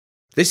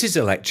This is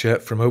a lecture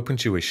from Open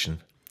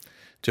Tuition.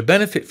 To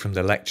benefit from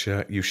the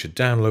lecture, you should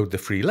download the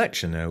free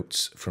lecture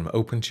notes from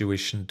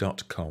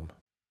opentuition.com.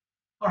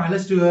 All right,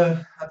 let's do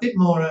a bit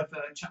more of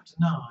chapter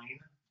 9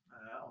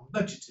 on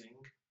budgeting.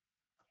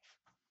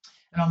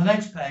 And on the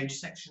next page,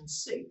 section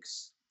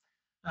 6,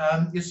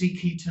 you'll see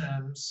key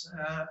terms.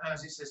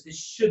 As it says, this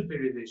should be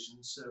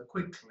revisions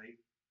quickly.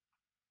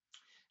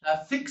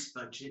 Fixed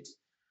budget.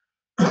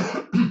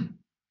 I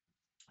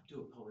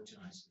do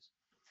apologise.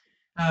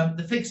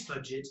 The fixed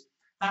budget,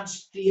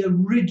 that's the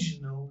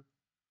original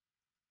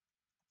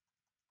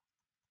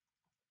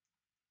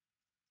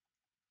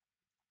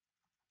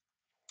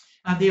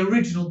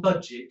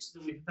budget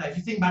that we pay. If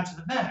you think back to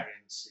the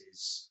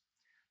variances,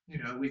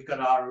 we've got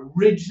our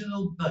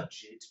original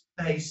budget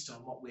based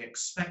on what we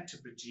expect to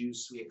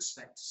produce, we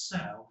expect to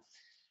sell.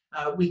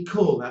 We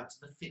call that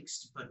the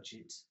fixed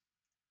budget.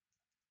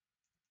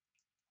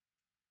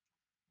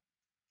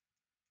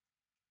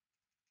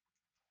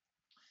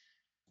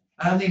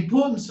 And the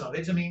importance of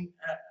it,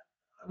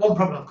 one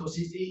problem, of course,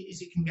 is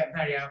it can get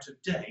very out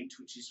of date,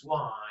 which is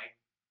why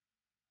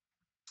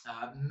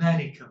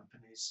many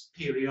companies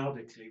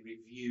periodically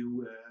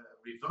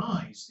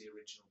revise the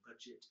original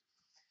budget.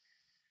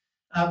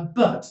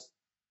 But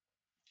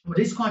what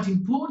is quite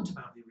important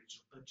about the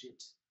original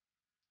budget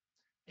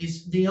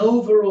is the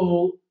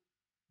overall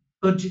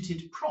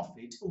budgeted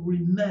profit will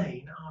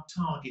remain our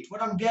target.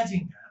 What I'm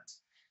getting at,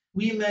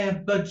 we may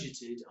have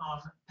budgeted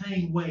on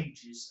paying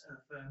wages of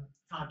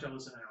 $5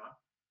 an hour,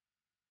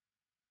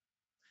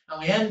 and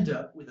we end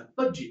up with a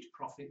budget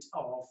profit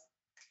of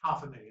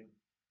 $500,000.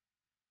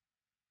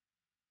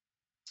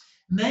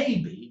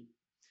 Maybe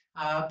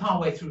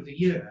partway through the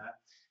year,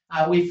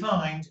 we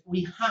find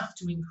we have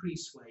to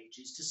increase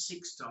wages to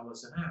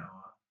 $6 an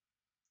hour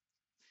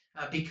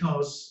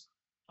because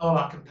all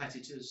our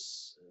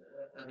competitors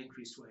have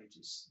increased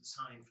wages. There's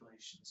high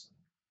inflation.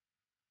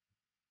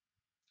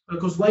 But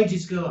of course,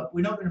 wages go up.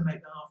 We're not going to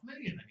make the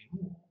 $500,000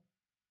 anymore.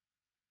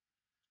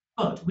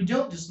 But we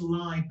don't just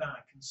lie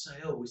back and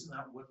say, "Oh, isn't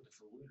that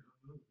wonderful?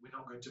 We're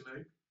not going to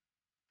make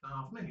the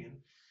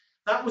 $500,000."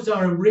 That was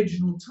our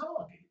original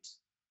target.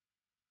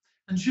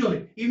 And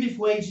surely, even if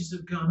wages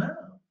have gone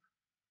up,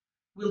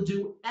 we'll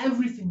do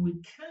everything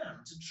we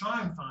can to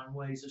try and find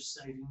ways of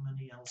saving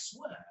money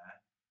elsewhere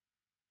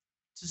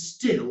to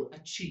still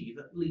achieve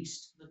at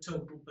least the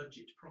total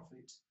budget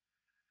profit.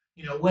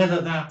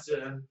 Whether that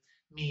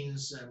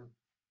means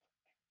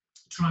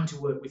trying to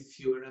work with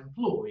fewer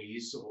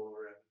employees or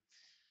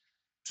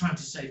trying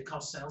to save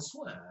costs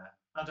elsewhere,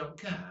 I don't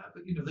care.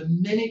 But the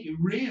minute you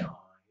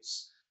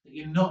realise that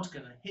you're not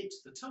going to hit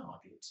the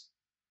target,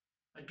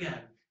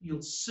 again,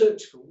 you'll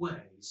search for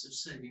ways of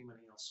saving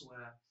money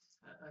elsewhere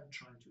and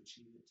trying to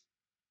achieve it.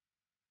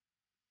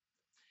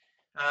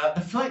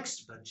 The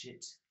flexed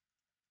budget,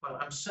 well,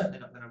 I'm certainly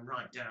not going to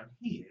write down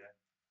here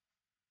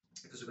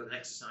because we've got an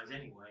exercise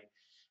anyway,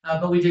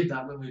 but we did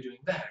that when we were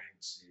doing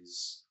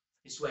variances.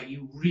 It's where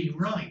you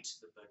rewrite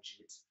the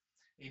budget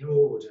in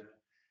order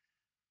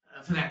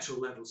for the actual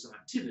levels of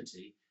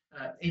activity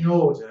in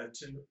order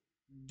to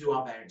do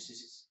our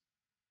variances.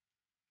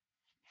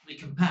 We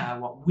compare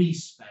what we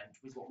spent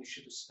with what we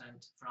should have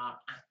spent for our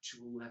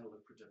actual level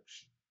of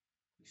production.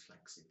 We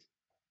flex it.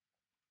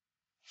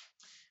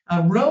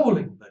 A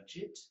rolling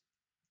budget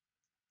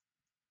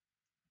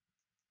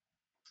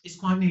is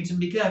quite neat, and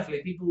be careful,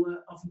 people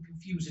often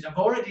confuse it. I've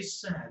already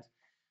said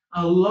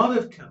a lot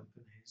of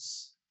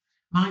companies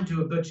might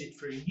do a budget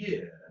for a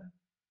year,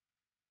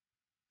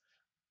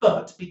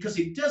 but because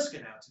it does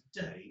get out of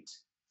date,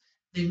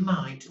 they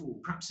might,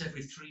 perhaps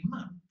every 3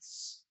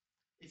 months,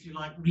 if you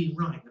like,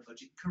 rewrite the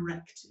budget,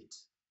 correct it,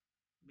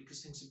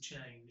 because things have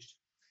changed.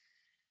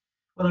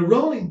 Well, a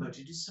rolling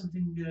budget is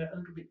something a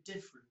little bit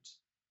different.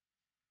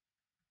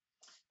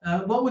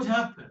 What would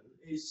happen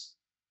is,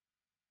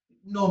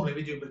 normally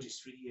we do budgets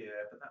for a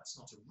year, but that's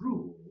not a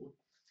rule.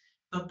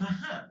 But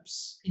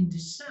perhaps in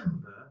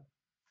December,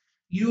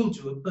 you'll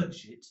do a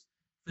budget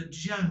for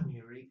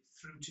January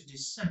through to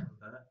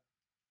December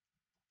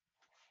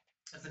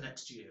of the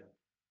next year.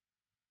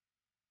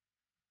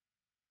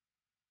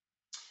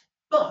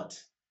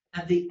 But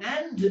at the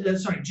end,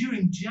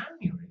 during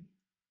January,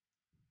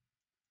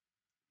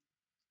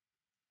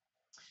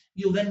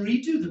 you'll then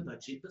redo the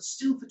budget, but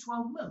still for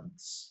 12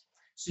 months.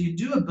 So you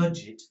do a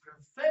budget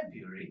from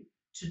February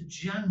to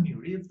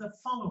January of the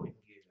following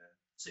year.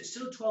 So it's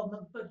still a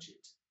 12-month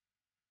budget.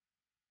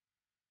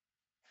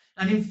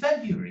 And in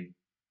February,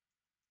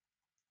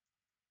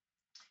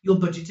 you'll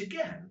budget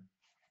again.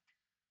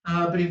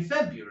 But in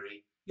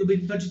February, you'll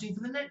be budgeting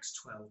for the next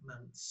 12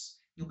 months.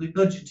 You'll be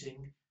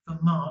budgeting for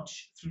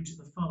March through to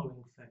the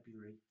following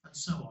February, and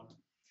so on.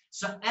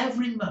 So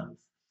every month,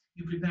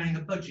 you're preparing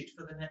a budget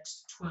for the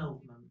next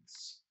 12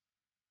 months.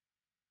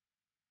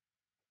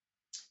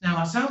 Now,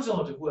 that sounds a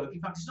lot of work. In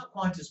fact, it's not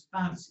quite as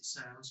bad as it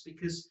sounds,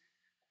 because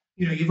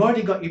you've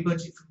already got your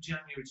budget from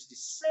January to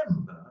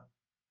December.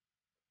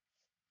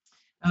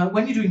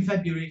 When you're doing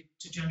February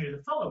to January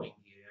the following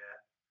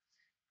year,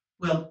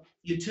 well,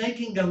 you're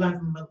taking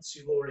 11 months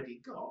you've already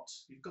got.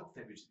 You've got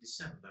February to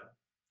December,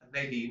 and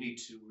maybe you need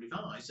to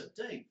revise,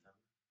 update them,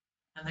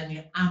 and then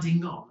you're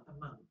adding on a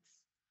month.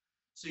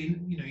 So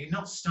you're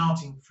not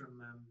starting from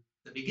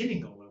the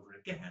beginning all over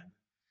again.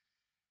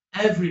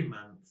 Every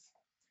month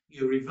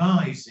you're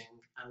revising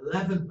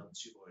 11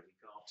 months you've already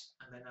got,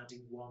 and then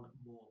adding one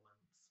more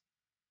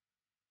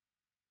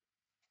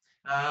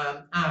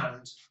month.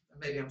 And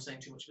maybe I'm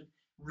saying too much, but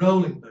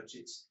rolling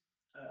budgets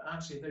are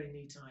actually a very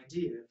neat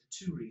idea for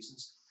two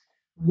reasons.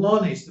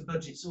 One is the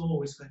budget's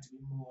always going to be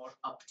more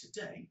up to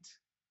date.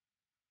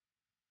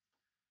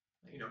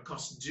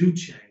 Costs do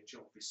change,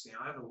 obviously,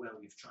 however well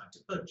you've tried to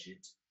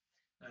budget.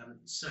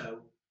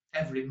 So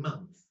every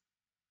month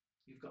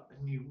you've got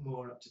a new,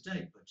 more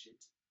up-to-date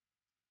budget.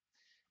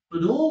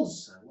 But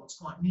also, what's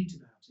quite neat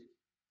about it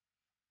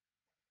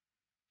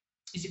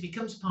is it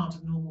becomes part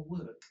of normal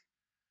work.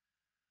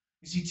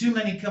 You see, too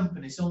many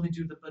companies only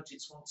do the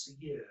budgets once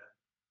a year.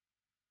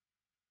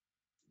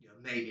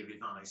 Maybe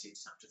revise it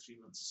after 3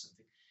 months or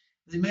something.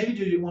 They maybe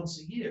do it once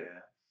a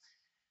year,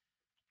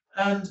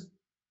 and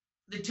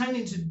they're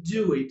tending to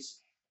do it.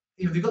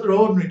 They've got their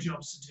ordinary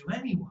jobs to do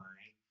anyway,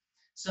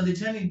 so they're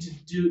tending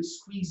to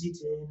squeeze it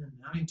in and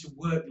having to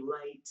work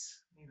late,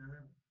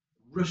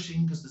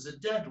 rushing because there's a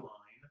deadline.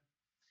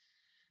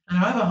 And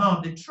however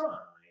hard they try,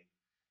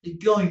 they're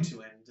going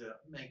to end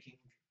up making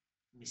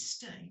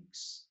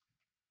mistakes.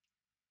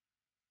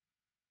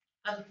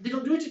 And they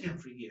don't do it again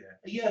for a year.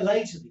 A year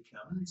later they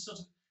come and they're sort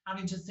of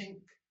having to think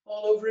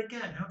all over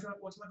again. What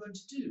am I going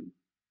to do?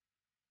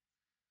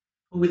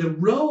 Well, with a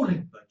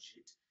rolling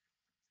budget,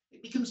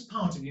 it becomes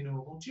part of your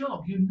normal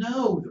job. You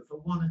know that for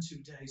 1 or 2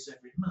 days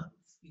every month,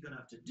 you're going to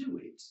have to do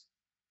it.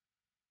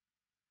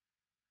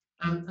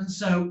 And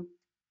so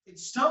it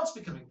starts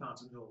becoming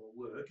part of normal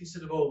work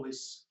instead of all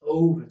this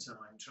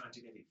overtime trying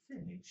to get it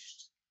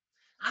finished.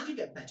 And you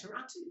get better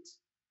at it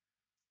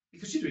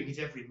because you're doing it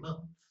every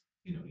month.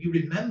 You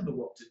remember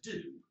what to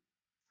do.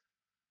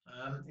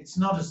 It's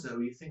not as though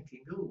you're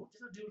thinking, oh, what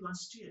did I do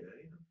last year?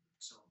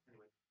 So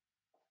anyway.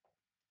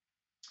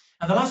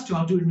 And the last two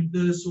I'll do in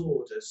reverse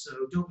order,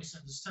 so don't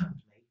misunderstand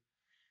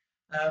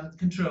me.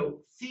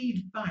 Control,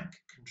 feedback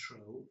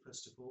control,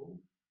 first of all.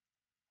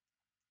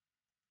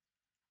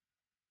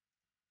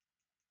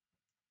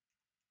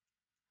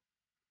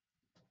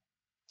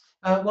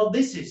 What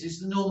this is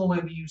the normal way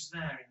we use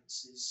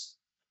variances.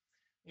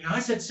 I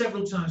said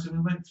several times when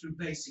we went through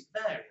basic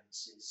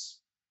variances,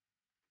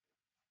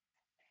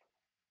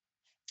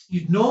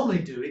 you'd normally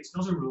do it, it's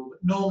not a rule,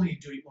 but normally you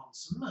do it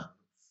once a month.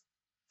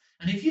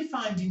 And if you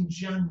find in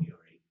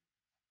January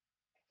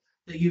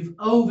that you've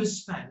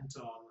overspent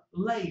on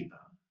labour,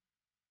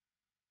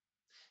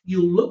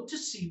 you'll look to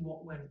see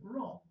what went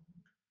wrong.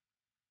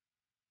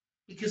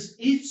 Because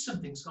if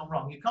something's gone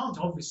wrong, you can't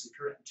obviously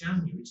correct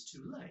January, it's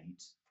too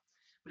late.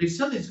 But if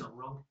something's gone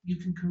wrong, you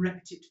can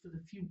correct it for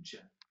the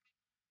future.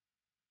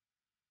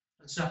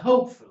 And so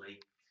hopefully,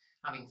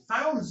 having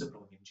found there's a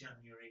problem in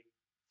January,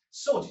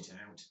 sort it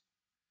out,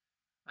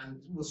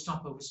 and we'll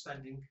stop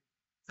overspending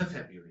for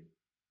February.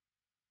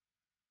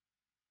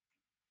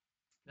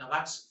 Now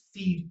that's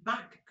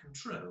feedback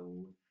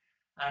control.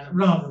 And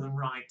rather than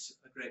write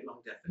a great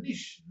long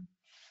definition,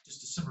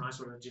 just to summarise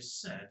what I just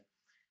said,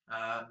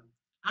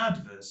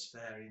 adverse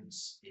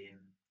variance in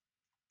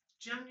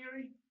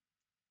January,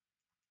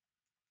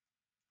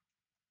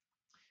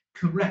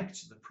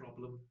 correct the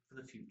problem for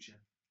the future.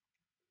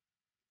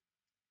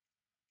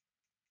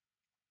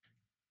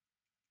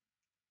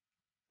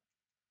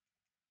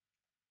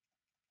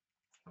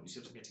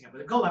 Obviously, what I'm getting at,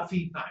 but I've got that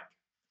feedback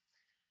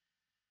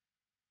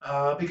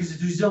because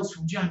the results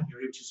from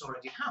January, which has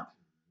already happened,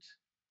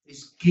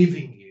 is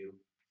giving you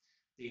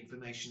the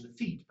information, the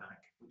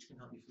feedback, which can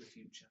help you for the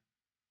future.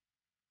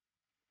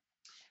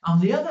 On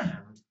the other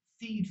hand,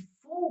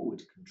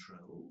 feed-forward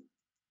control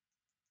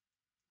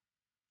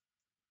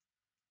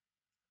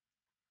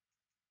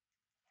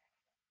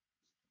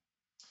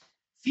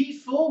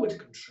feed-forward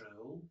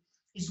control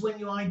is when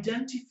you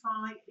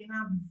identify in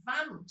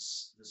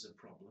advance there's a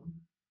problem,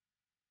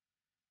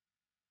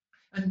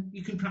 and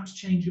you can perhaps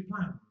change your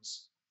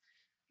plans.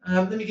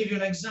 Let me give you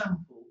an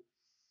example.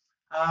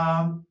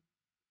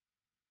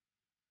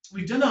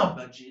 We've done our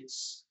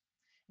budgets.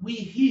 We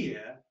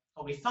hear,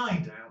 or we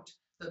find out,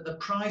 that the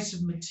price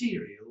of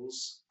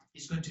materials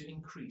is going to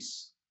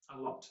increase a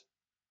lot.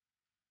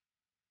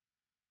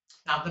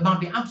 Now, there might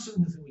be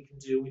absolutely nothing we can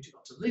do. We've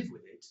got to live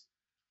with it.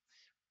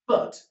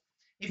 But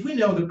if we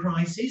know the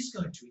price is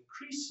going to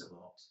increase a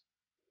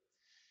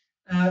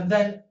lot,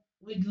 then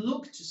we'd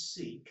look to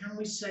see, can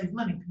we save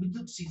money? We'd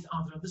look to see,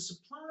 are there other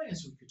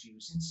suppliers we could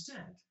use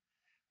instead?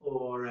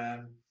 Or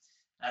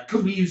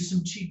could we use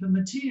some cheaper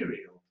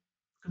material?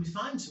 Can we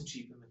find some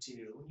cheaper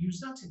material and use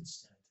that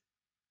instead?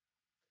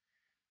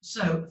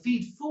 So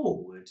feed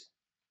forward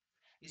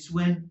is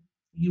when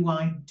you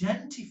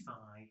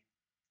identify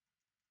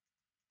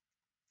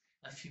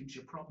a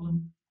future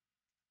problem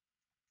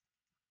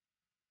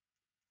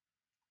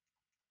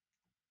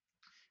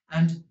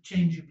and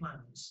change your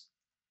plans.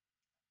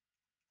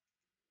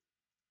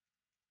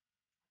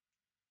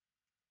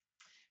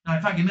 Now,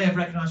 in fact, you may have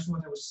recognised from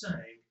what I was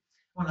saying,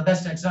 One of the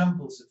best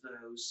examples of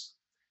those,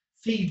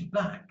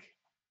 feedback,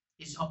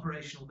 is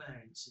operational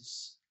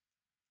variances.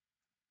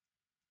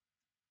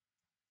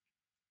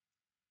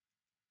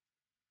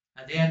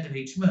 At the end of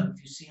each month,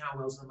 you see how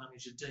well the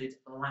manager did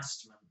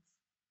last month.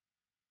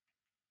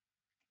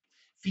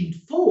 Feed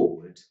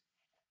forward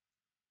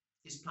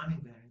is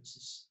planning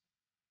variances.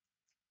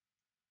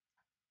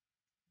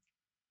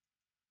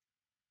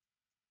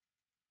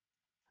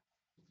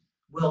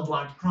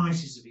 Worldwide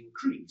prices have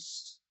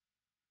increased.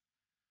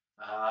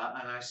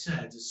 And I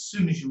said, as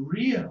soon as you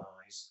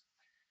realise,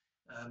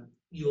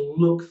 you'll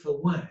look for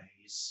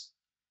ways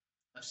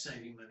of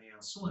saving money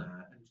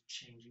elsewhere and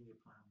changing your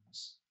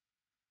plans.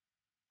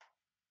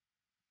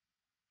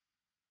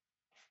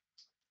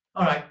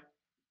 All right,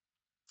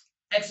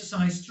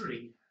 exercise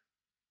 3.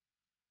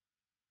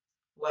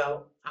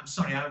 Well, I'm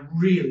sorry, I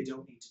really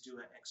don't need to do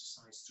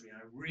exercise 3.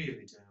 I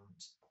really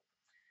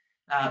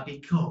don't.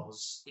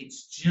 Because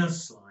it's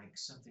just like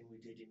something we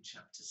did in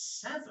chapter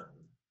 7.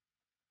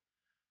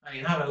 I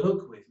mean, have a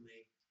look with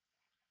me.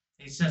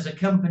 It says a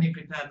company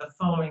prepared the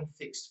following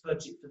fixed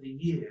budget for the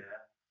year.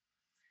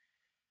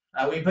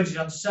 We budgeted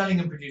on selling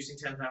and producing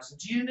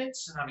 10,000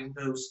 units and having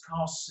those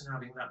costs and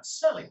having that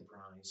selling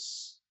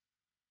price.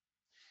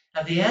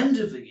 At the end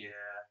of the year,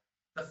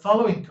 the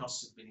following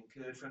costs have been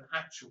incurred for an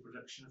actual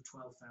production of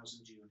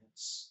 12,000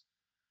 units.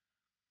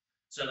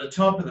 So the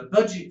top of the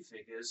budget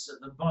figures,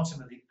 at the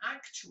bottom of the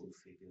actual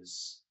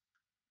figures,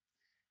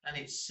 and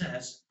it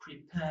says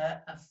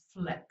prepare a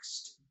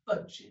flexed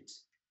budget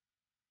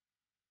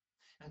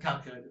and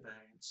calculate the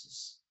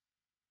variances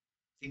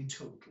in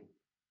total.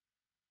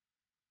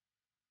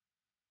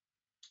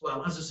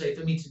 Well, as I say,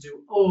 for me to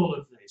do all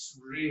of this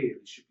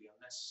really should be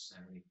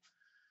unnecessary.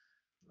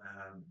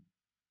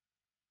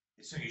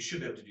 It's something you should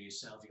be able to do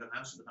yourself. You've got an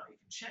answer to that you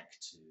can check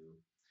to.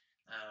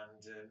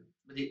 And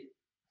but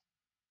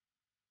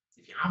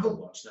if you haven't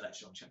watched the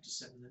lecture on chapter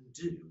 7, then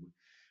do.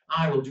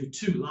 I will do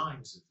 2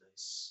 lines of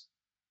this,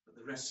 but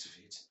the rest of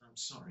it, I'm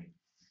sorry,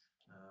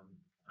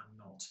 I'm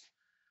not.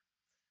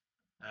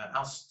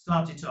 I'll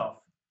start it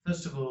off.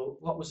 First of all,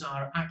 what was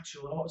our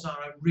original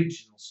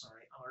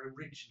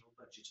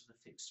budget of the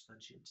fixed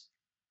budget?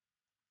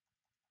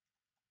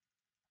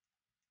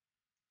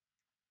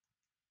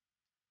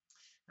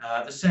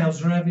 The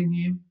sales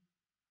revenue,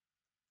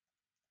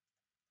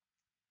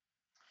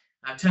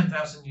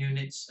 10,000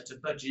 units at a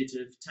budget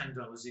of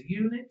 $10 a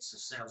unit, so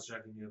sales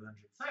revenue of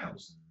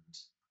 100,000.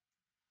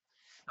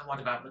 And what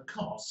about the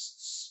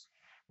costs?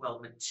 Well,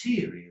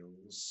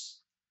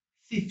 materials,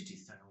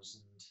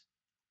 50,000,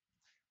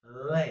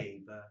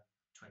 labour,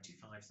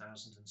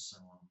 25,000, and so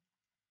on.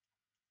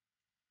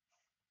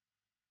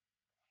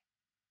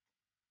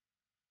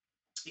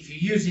 If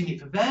you're using it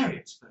for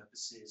variance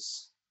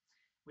purposes,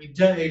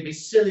 it'd be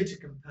silly to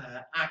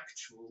compare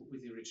actual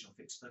with the original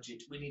fixed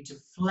budget. We need to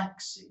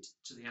flex it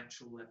to the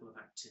actual level of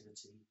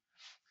activity.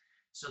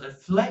 So the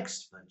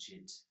flexed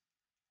budget,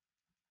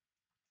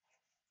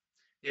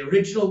 the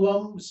original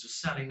one was for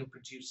selling and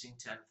producing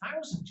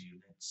 10,000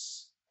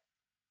 units.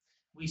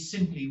 We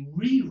simply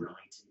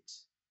rewrite it,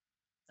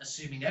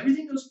 assuming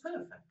everything goes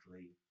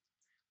perfectly,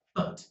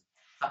 but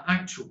for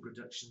actual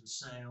production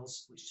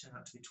sales, which turn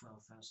out to be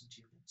 12,000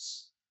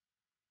 units.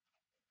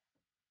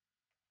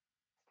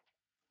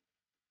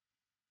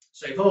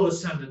 So if all the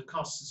standard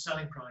costs and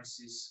selling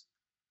prices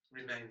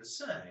remain the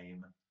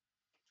same,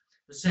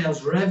 the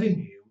sales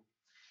revenue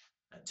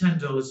at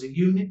 $10 a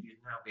unit,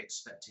 you'd now be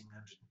expecting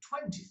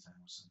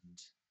 120,000.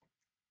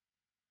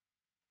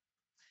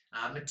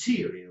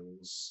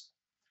 Materials,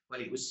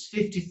 well, it was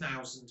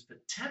 50,000 for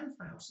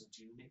 10,000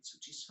 units,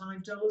 which is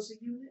 $5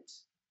 a unit.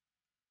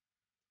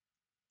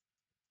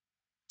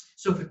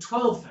 So for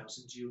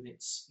 12,000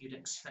 units, you'd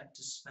expect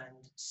to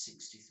spend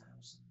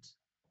 60,000.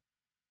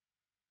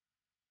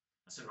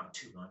 I said write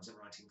 2 lines, I'm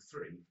writing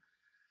 3.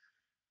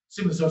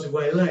 Similar sort of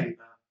way,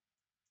 labour.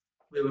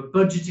 We were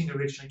budgeting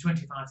originally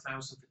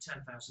 25,000 for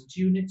 10,000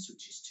 units,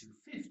 which is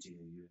 $250 a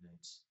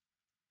unit.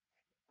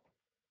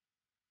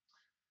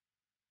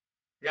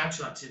 The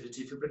actual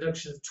activity for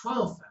production of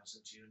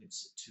 12,000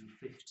 units at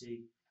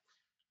 $250,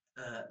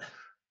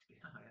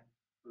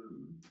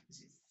 is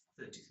it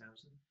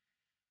 30,000?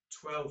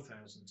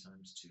 12,000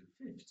 times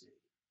 250,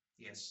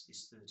 yes,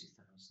 is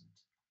 30,000.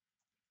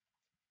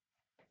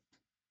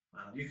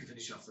 Well, you can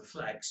finish off the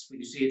flex, but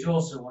you see it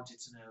also wanted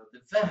to know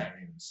the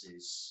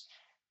variances.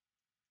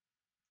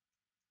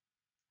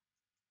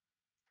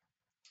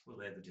 Well,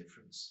 they're the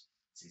difference.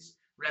 This is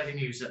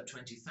revenues up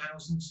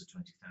 20,000, so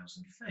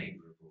 20,000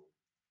 favourable.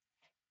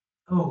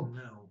 Oh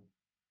no.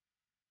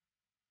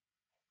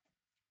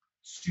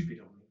 Stupid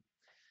on me.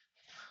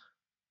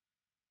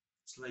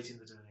 It's late in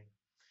the day.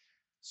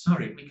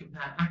 Sorry, we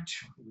compare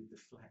actual with the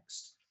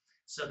flexed.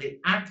 So the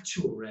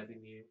actual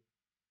revenue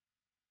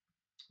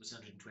was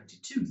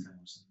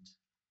 122,000.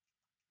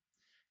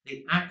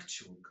 The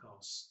actual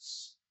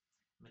costs,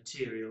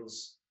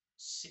 materials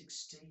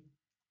 60,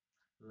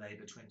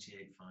 labour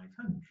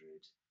 28,500.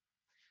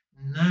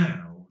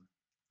 Now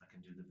I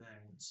can do the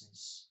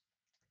variances.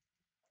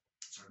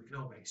 Sorry, we can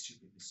all make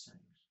stupid mistakes.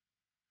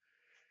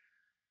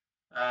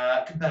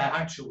 Compare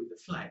actual with the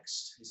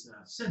flexed, is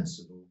that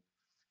sensible?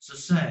 So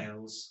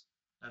sales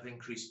have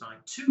increased by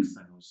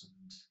 2,000.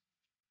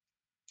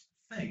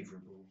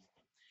 Favourable.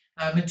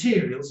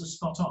 Materials are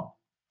spot on.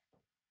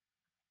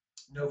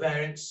 No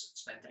variance,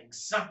 spent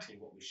exactly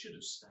what we should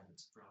have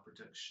spent for our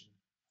production.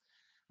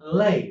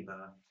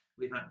 Labour,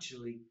 we've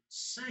actually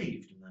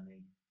saved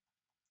money.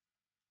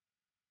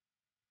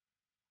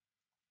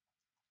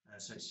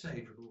 So it's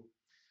favourable.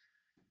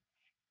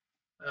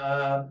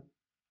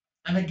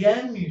 And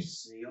again, you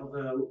see,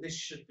 although this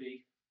should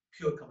be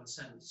pure common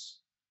sense,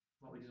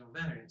 what we did on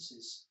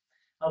variances,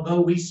 although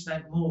we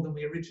spent more than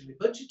we originally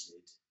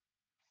budgeted,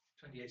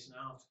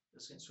 28.5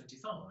 against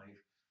 25,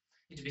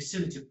 it'd be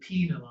silly to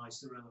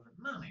penalise the relevant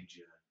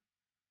manager.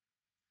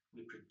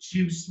 We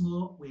produce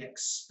more, we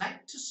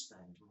expect to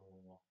spend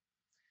more,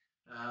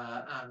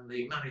 and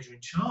the manager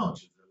in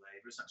charge of the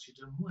labour has actually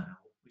done well,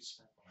 we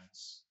spent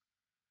less.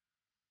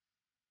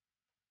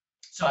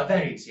 So a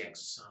very easy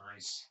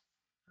exercise.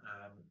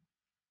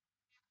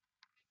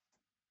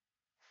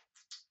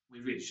 We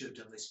really should have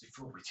done this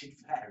before we did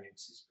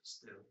variances, but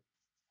still,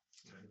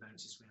 the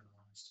variances we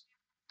analysed.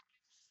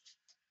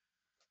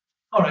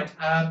 All right,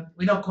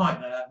 we're not quite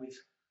there. We've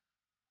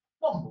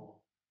one more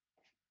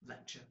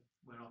lecture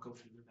where I'll go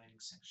through the remaining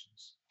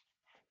sections.